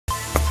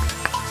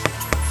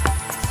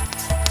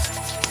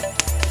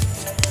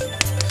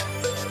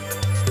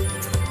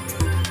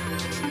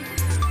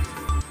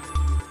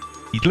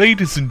Indeed,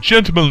 ladies and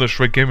gentlemen, let's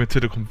Gamer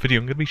Telecom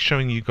video. I'm going to be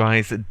showing you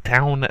guys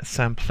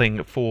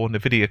downsampling for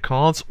Nvidia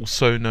cards,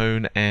 also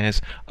known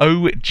as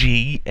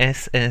OGSSAA.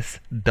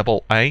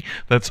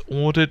 That's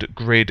Ordered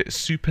Grid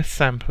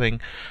SuperSampling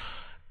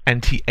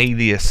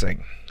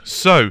AntiAliasing.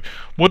 So,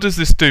 what does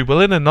this do?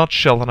 Well, in a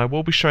nutshell, and I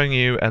will be showing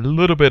you a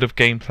little bit of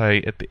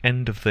gameplay at the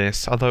end of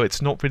this, although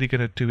it's not really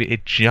going to do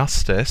it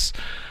justice,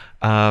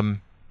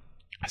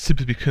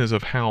 simply because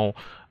of how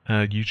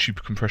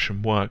YouTube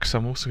compression works.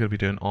 I'm also going to be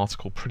doing an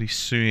article pretty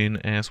soon,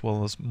 as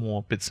well as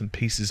more bits and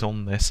pieces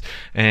on this,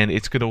 and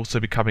it's going to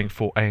also be coming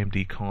for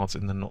AMD cards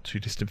in the not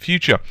too distant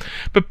future.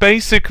 But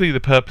basically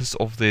the purpose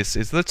of this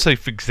is, let's say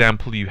for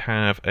example you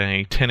have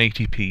a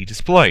 1080p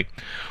display.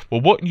 Well,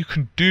 what you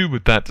can do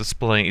with that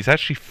display is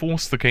actually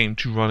force the game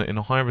to run it in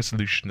a high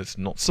resolution that's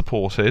not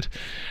supported,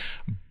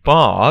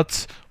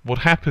 but what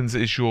happens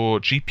is your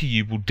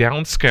GPU will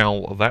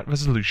downscale that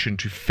resolution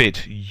to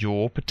fit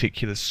your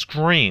particular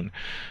screen.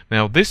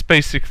 Now, this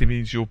basically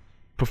means you're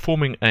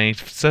performing a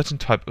certain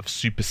type of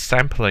super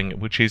sampling,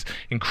 which is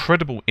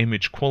incredible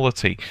image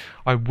quality.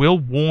 I will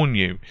warn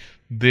you,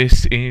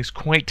 this is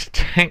quite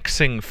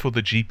taxing for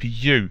the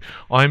GPU.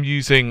 I'm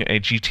using a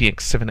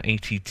GTX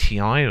 780 Ti,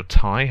 or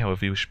Ti,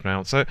 however you wish to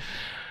pronounce it.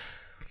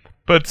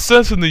 But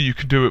certainly you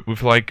could do it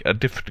with like a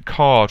different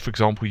card. For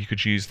example, you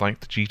could use like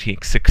the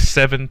GTX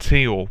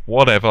 670 or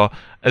whatever,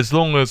 as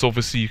long as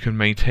obviously you can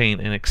maintain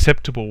an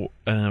acceptable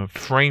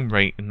frame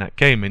rate in that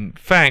game. In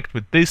fact,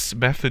 with this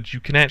method you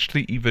can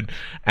actually even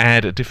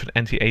add a different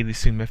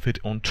anti-aliasing method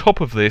on top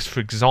of this, for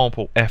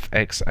example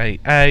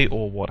FXAA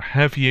or what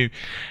have you,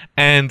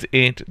 and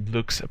it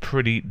looks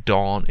pretty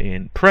darn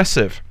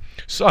impressive.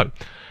 So,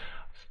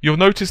 you'll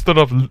notice that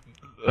I've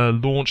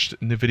launched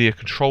Nvidia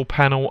control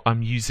panel.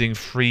 I'm using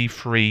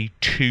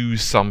 332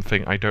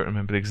 something. I don't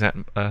remember the exact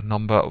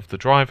number of the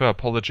driver.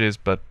 Apologies,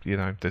 but you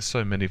know, there's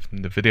so many from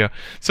Nvidia,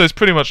 so it's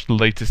pretty much the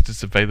latest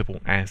that's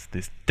available as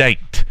this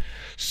date.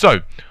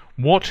 So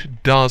what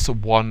does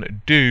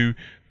one do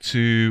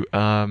to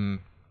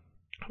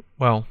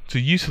to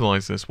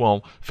utilize this?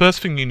 Well, first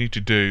thing you need to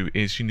do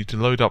is you need to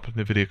load up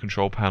the Nvidia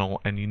control panel,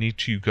 and you need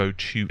to go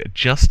to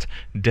Adjust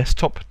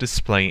Desktop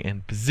Display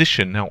and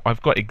Position. Now,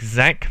 I've got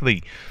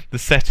exactly the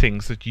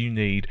settings that you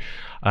need.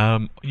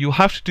 You'll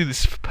have to do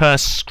this per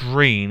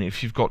screen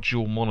if you've got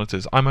dual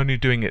monitors. I'm only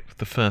doing it for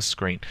the first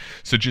screen.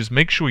 So just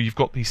make sure you've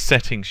got these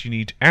settings. You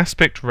need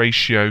aspect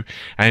ratio,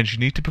 and you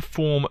need to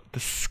perform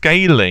the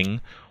scaling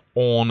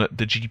on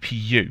the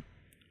GPU.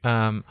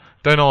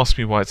 Don't ask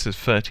me why it says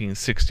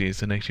 1360 is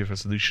the native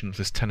resolution of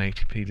this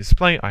 1080p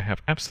display. I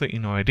have absolutely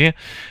no idea.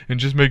 And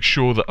just make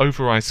sure that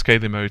override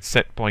scaling mode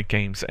set by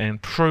games and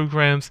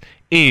programs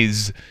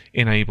is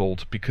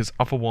enabled, because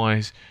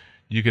otherwise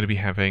you're going to be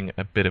having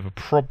a bit of a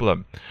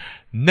problem.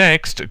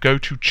 Next, go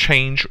to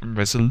change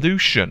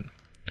resolution.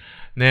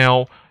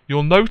 Now,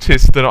 you'll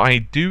notice that I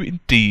do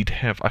indeed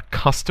have a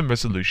custom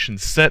resolution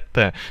set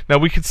there. Now,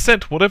 we could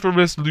set whatever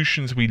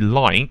resolutions we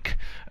like.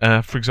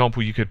 For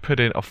example, you could put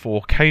in a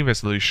 4K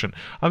resolution.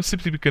 I'm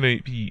simply going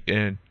to be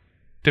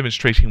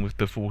demonstrating with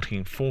the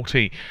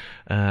 1440.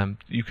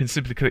 You can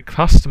simply click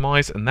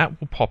customize, and that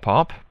will pop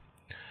up.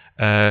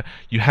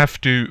 You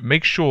have to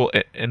make sure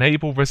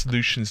enable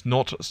resolutions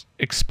not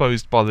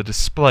exposed by the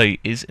display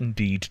is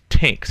indeed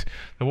ticked.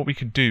 Now what we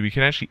can do, we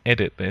can actually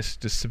edit this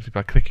just simply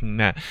by clicking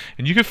that,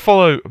 and you can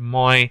follow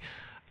my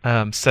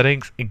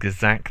settings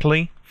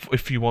exactly.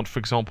 If you want, for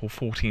example,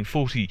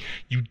 1440,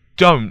 you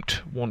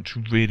don't want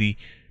to really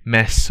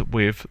mess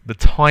with the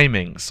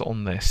timings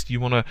on this.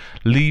 You want to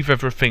leave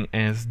everything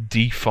as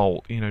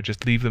default, you know,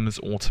 just leave them as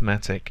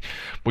automatic.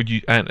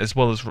 And as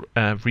well as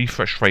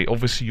refresh rate.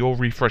 Obviously your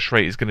refresh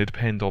rate is going to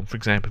depend on, for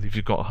example, if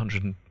you've got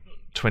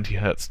 120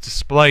 Hz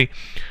display,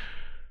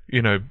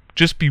 you know,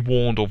 just be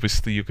warned,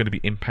 obviously you're going to be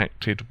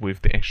impacted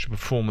with the extra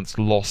performance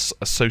loss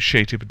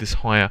associated with this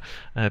higher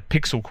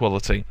pixel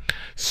quality.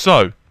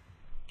 So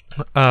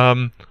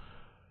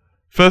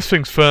first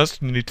things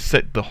first, you need to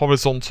set the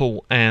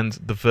horizontal and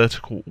the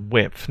vertical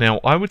width. Now,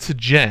 I would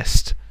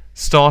suggest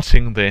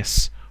starting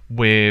this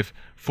with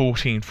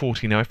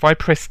 1440. Now, if I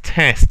press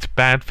test,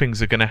 bad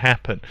things are going to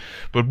happen.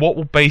 But what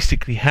will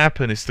basically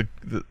happen is the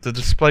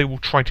display will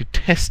try to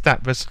test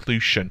that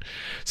resolution.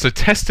 So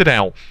test it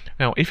out.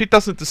 Now, if it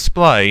doesn't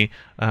display,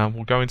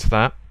 we'll go into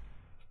that.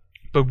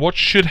 But what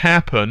should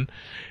happen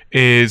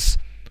is,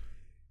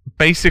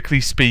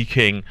 basically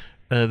speaking,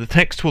 the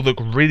text will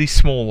look really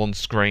small on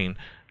screen,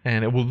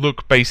 and it will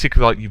look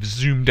basically like you've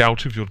zoomed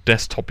out of your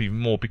desktop even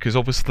more, because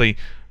obviously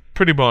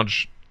pretty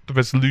much the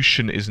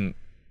resolution isn't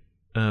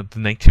the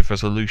native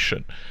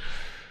resolution.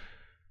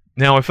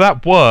 Now, if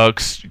that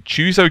works,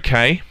 choose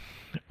OK,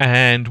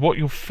 and what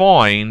you'll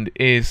find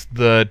is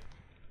that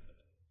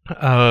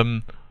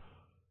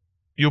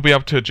you'll be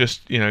able to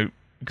just, you know,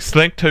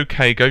 select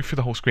OK, go through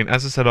the whole screen.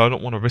 As I said, I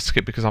don't want to risk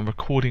it because I'm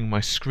recording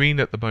my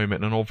screen at the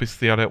moment, and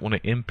obviously I don't want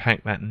to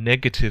impact that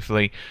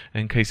negatively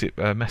in case it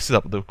messes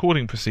up the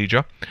recording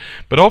procedure.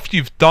 But after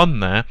you've done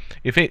that,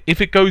 if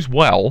it goes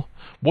well,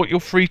 what you're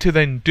free to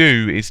then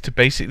do is to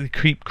basically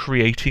keep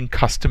creating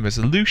custom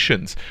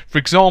resolutions. For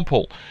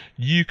example,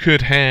 you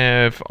could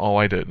have, oh,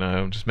 I don't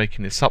know, I'm just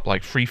making this up,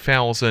 like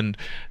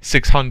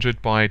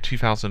 3600 by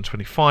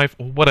 2025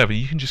 or whatever.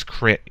 You can just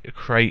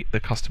create the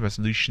custom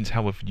resolutions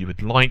however you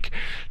would like.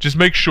 Just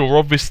make sure,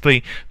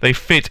 obviously, they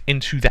fit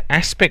into the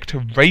aspect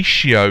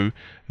ratio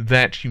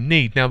that you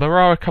need. Now, there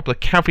are a couple of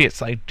caveats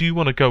that I do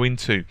want to go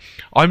into.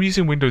 I'm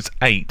using Windows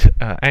 8.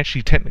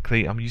 Actually,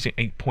 technically, I'm using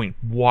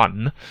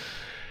 8.1.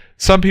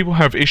 Some people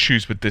have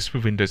issues with this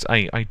with Windows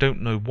 8. I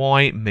don't know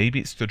why.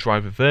 Maybe it's the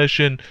driver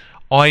version.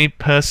 I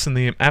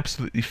personally am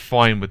absolutely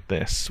fine with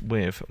this,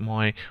 with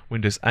my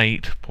Windows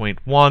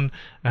 8.1,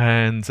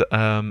 and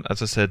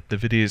as I said,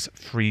 Nvidia's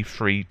free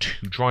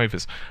 2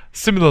 drivers.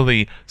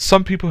 Similarly,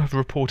 some people have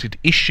reported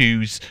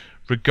issues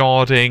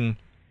regarding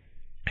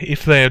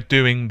if they're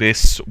doing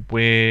this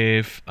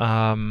with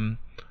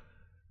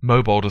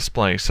mobile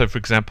displays. So, for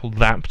example,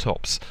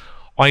 laptops.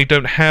 I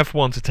don't have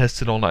one to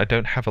test it on. I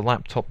don't have a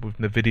laptop with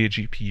Nvidia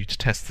GPU to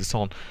test this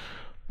on.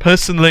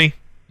 Personally,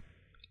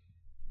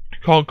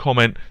 can't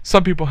comment.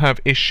 Some people have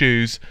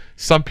issues,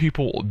 some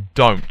people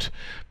don't.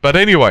 But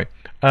anyway,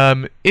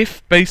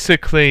 if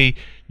basically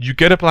you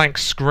get a blank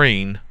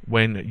screen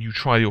when you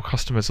try your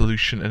custom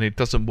resolution and it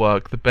doesn't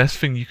work, the best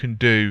thing you can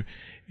do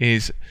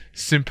is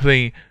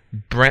simply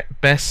the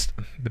best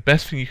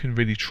thing you can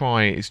really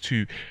try is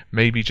to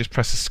maybe just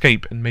press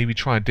escape and maybe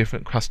try a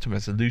different custom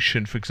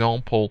resolution. For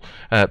example,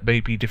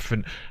 maybe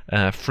different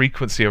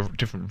frequency or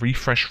different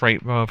refresh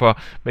rate rather,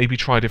 maybe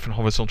try a different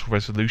horizontal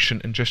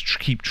resolution and just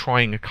keep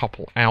trying a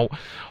couple out.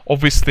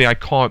 Obviously, I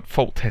can't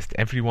fault test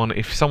everyone.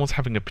 If someone's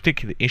having a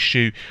particular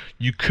issue,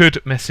 you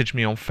could message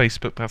me on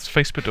Facebook. That's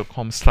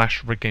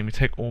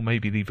facebook.com/RedGamingTech, or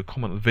maybe leave a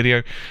comment on the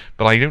video.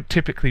 But I don't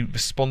typically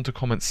respond to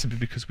comments simply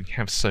because we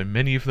have so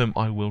many of them.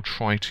 I will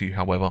try to,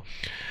 however.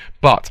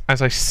 But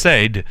as I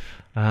said,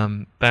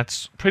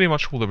 that's pretty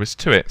much all there is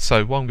to it.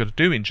 So what I'm going to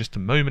do in just a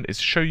moment is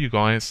show you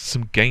guys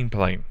some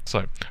gameplay.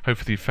 So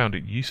hopefully you found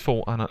it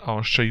useful, and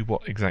I'll show you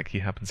what exactly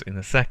happens in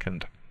a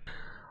second.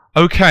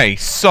 Okay,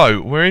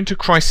 so we're into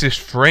Crisis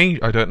 3.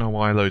 I don't know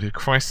why I loaded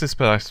Crisis,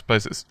 but I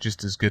suppose it's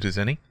just as good as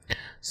any.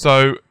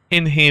 So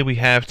in here we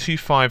have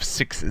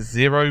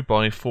 2560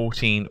 by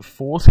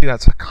 1440.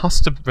 That's a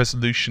custom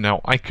resolution.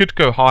 Now, I could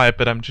go higher,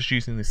 but I'm just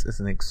using this as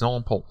an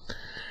example.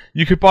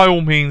 You could by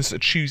all means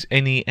choose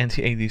any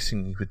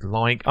anti-aliasing you would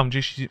like. I'm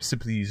just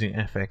simply using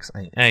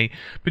FXAA,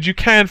 but you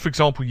can, for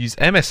example, use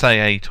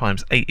MSAA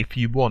times 8 if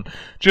you want.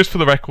 Just for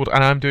the record,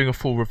 and I'm doing a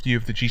full review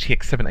of the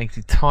GTX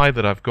 780 Ti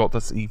that I've got,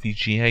 that's the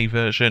EVGA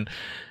version.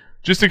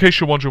 Just in case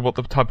you're wondering what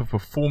the type of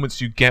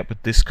performance you get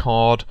with this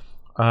card,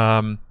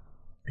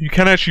 you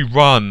can actually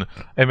run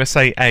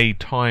MSAA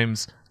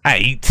times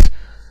 8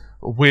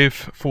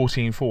 with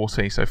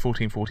 1440, so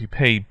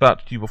 1440p,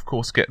 but you of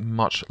course get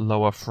much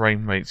lower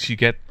frame rates. You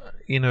get,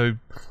 you know,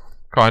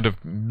 kind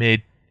of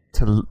mid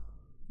to,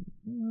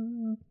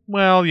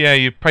 well, yeah,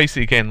 you're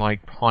basically getting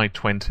like high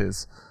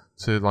 20s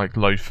to like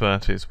low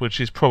 30s, which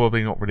is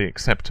probably not really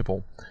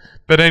acceptable.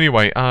 But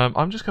anyway,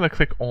 I'm just going to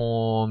click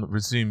on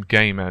resume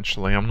game.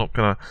 Actually, I'm not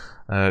going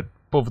to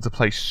bother to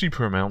play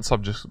super amounts.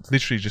 I'm just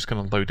literally just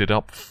going to load it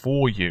up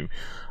for you.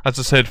 As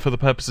I said, for the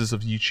purposes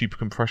of YouTube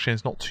compression,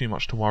 it's not too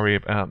much to worry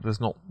about. There's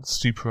not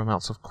super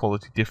amounts of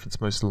quality difference,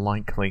 most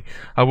likely.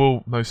 I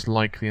will most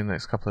likely in the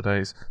next couple of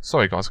days.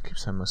 Sorry guys, I keep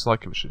saying most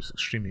likely, which is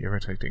extremely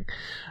irritating.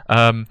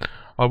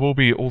 I will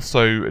be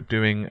also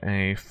doing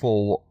a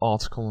full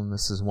article on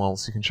this as well,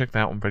 so you can check that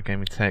out on Red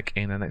Gaming Tech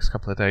in the next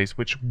couple of days,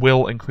 which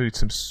will include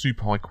some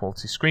super high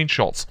quality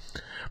screenshots.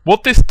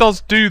 What this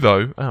does do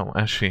though, oh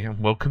actually,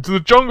 welcome to the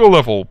jungle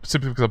level,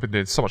 simply because I've been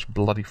doing so much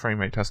bloody frame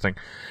rate testing.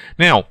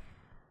 Now,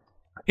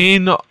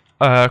 in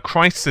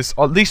Crisis,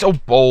 at least, oh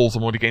balls,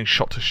 I'm already getting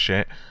shot to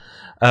shit.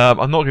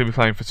 I'm not going to be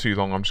playing for too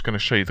long. I'm just going to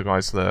show you the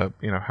guys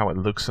you know, how it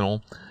looks and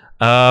all.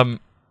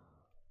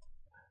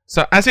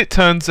 So as it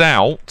turns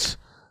out,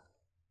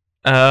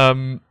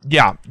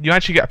 yeah, you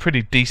actually get a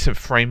pretty decent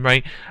frame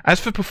rate. As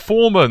for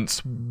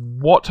performance,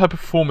 what type of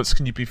performance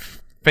can you be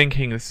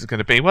thinking this is going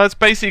to be? Well, it's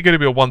basically going to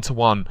be a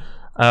one-to-one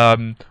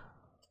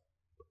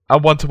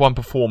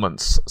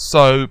performance.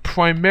 So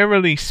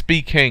primarily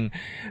speaking,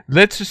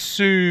 let's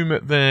assume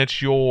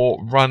that you're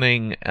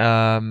running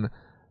oh,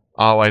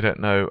 I don't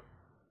know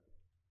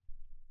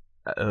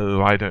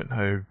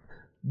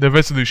the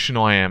resolution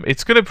I am.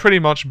 It's going to pretty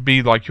much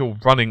be like you're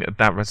running at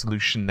that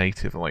resolution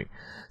natively.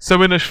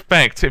 So in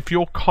effect, if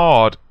your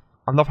card,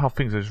 I love how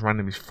things are just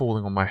randomly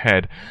falling on my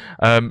head.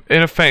 In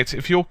effect,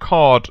 if your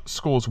card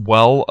scores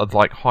well at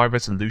like high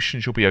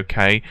resolutions, you'll be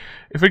okay.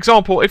 If, for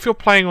example, if you're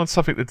playing on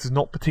something that is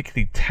not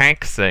particularly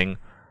taxing,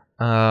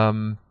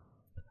 I'll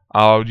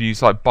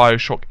use like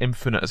BioShock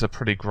Infinite as a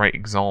pretty great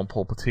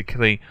example,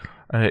 particularly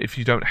if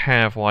you don't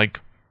have like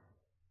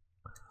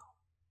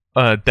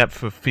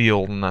depth of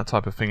field and that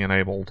type of thing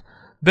enabled.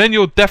 Then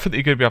you're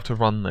definitely going to be able to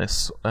run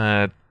this.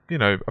 you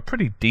know, a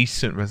pretty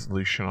decent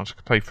resolution. I'll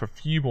just play for a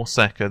few more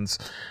seconds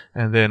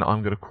and then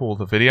I'm going to call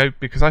the video,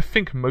 because I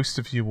think most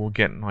of you will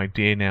get an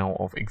idea now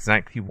of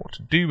exactly what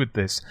to do with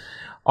this.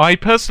 I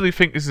personally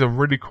think this is a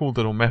really cool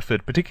little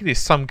method, particularly as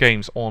some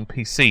games on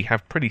PC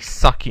have pretty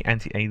sucky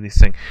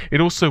anti-aliasing.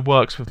 It also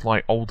works with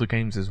like older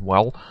games as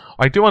well.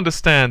 I do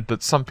understand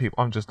that some people...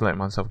 I'm just letting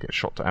myself get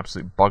shot to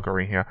absolute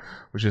buggery here,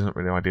 which isn't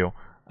really ideal.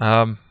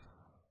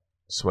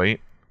 Sweet.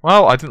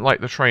 Well, I didn't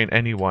like the train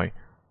anyway.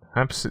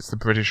 Perhaps it's the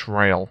British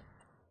Rail.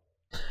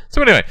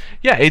 So anyway,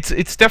 yeah,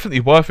 it's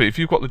definitely worth it. If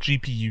you've got the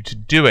GPU to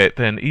do it,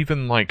 then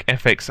even like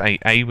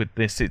FXAA with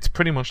this, it's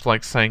pretty much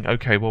like saying,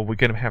 okay, well, we're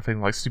going to have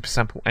things like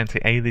SuperSample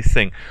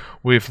AntiAliasing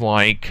with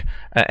like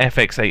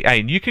FXAA,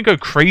 and you can go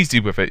crazy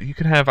with it. You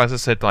can have, as I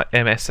said, like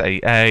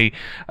MSAA,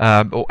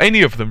 or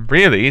any of them,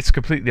 really. It's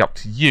completely up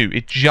to you.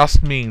 It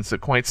just means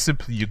that, quite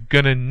simply, you're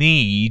going to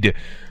need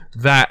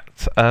that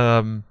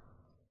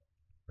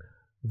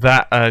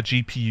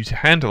GPU to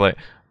handle it.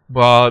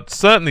 But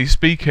certainly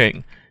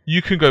speaking,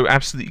 you can go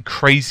absolutely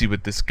crazy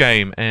with this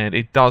game, and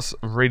it does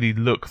really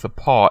look the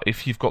part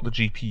if you've got the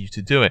GPU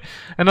to do it.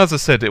 And as I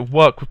said, it'll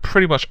work with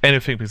pretty much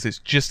anything, because it's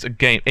just a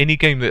game. Any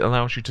game that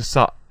allows you to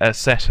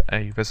set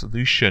a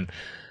resolution.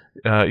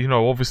 You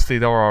know, obviously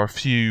there are a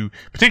few,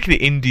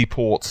 particularly indie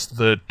ports,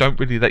 that don't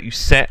really let you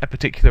set a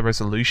particular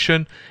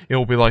resolution.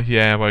 It'll be like,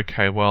 yeah,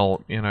 okay,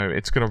 well, you know,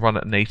 it's going to run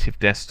at native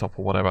desktop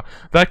or whatever.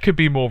 That could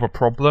be more of a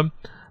problem.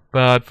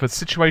 But for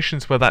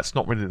situations where that's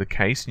not really the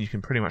case, and you can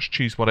pretty much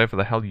choose whatever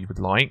the hell you would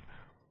like,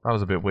 that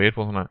was a bit weird,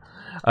 wasn't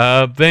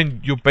it?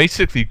 Then you're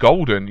basically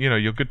golden. You know,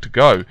 you're good to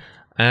go,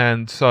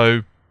 and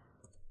so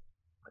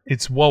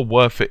it's well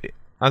worth it.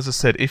 As I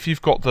said, if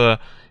you've got the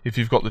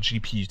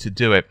GPU to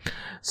do it.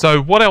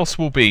 So what else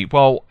will be?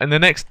 Well, in the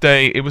next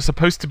day, it was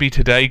supposed to be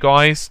today,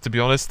 guys. To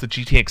be honest, the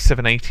GTX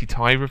 780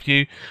 Ti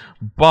review,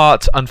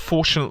 but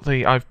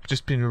unfortunately, I've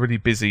just been really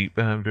busy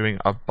doing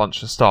a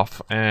bunch of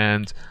stuff,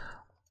 and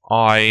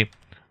I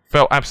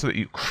felt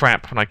absolutely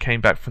crap when I came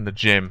back from the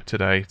gym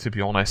today, to be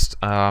honest.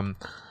 I'm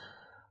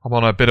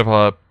on a bit of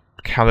a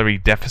calorie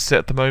deficit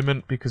at the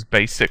moment, because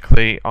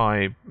basically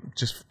I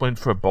just went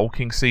for a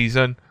bulking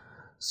season.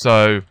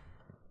 So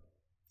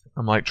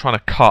I'm like trying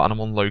to cut, and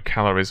I'm on low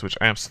calories, which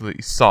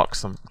absolutely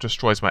sucks and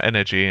destroys my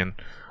energy, and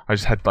I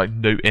just had like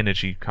no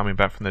energy coming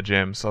back from the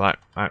gym, so that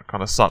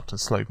kind of sucked and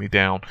slowed me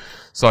down.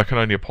 So I can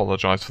only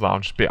apologise for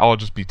that. I'll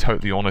just be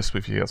totally honest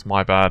with you. That's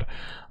my bad.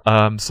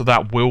 So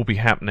that will be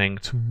happening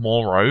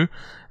tomorrow,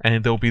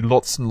 and there'll be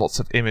lots and lots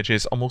of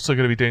images. I'm also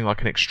going to be doing like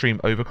an extreme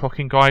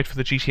overclocking guide for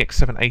the GTX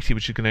 780,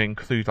 which is going to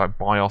include like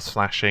BIOS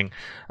flashing,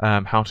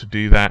 how to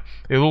do that.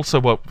 It'll also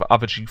work with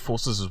other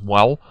GeForces as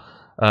well.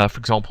 For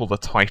example, the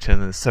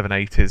Titan and the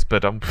 780s,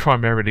 but I'm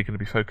primarily going to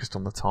be focused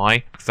on the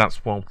Ti, because that's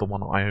the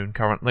one I own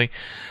currently.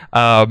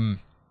 And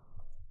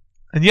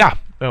yeah,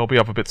 there'll be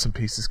other bits and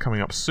pieces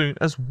coming up soon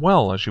as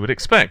well, as you would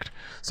expect.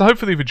 So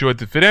hopefully you've enjoyed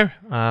the video.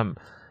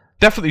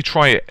 Definitely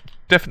try it.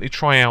 Definitely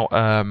try out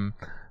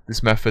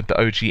this method, the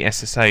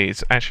OGSSAA.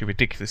 It's actually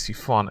ridiculously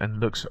fun and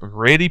looks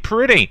really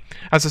pretty.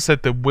 As I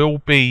said, there will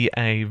be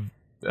a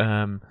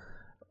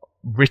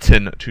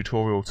written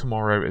tutorial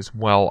tomorrow as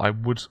well. I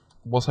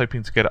was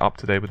hoping to get it up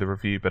today with a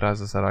review, but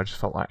as I said, I just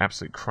felt like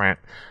absolute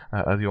crap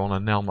early on,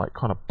 and now I'm like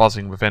kind of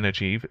buzzing with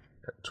energy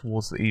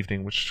towards the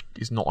evening, which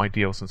is not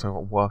ideal since I've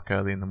got work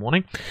early in the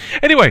morning.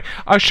 Anyway,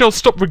 I shall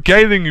stop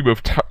regaling you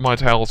with my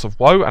tales of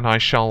woe, and I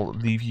shall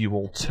leave you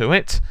all to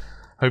it.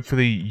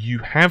 Hopefully you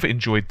have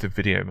enjoyed the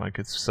video, my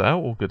good sir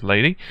or good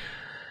lady.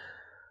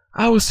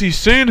 I will see you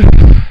soon.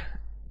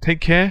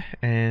 Take care,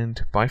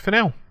 and bye for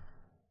now.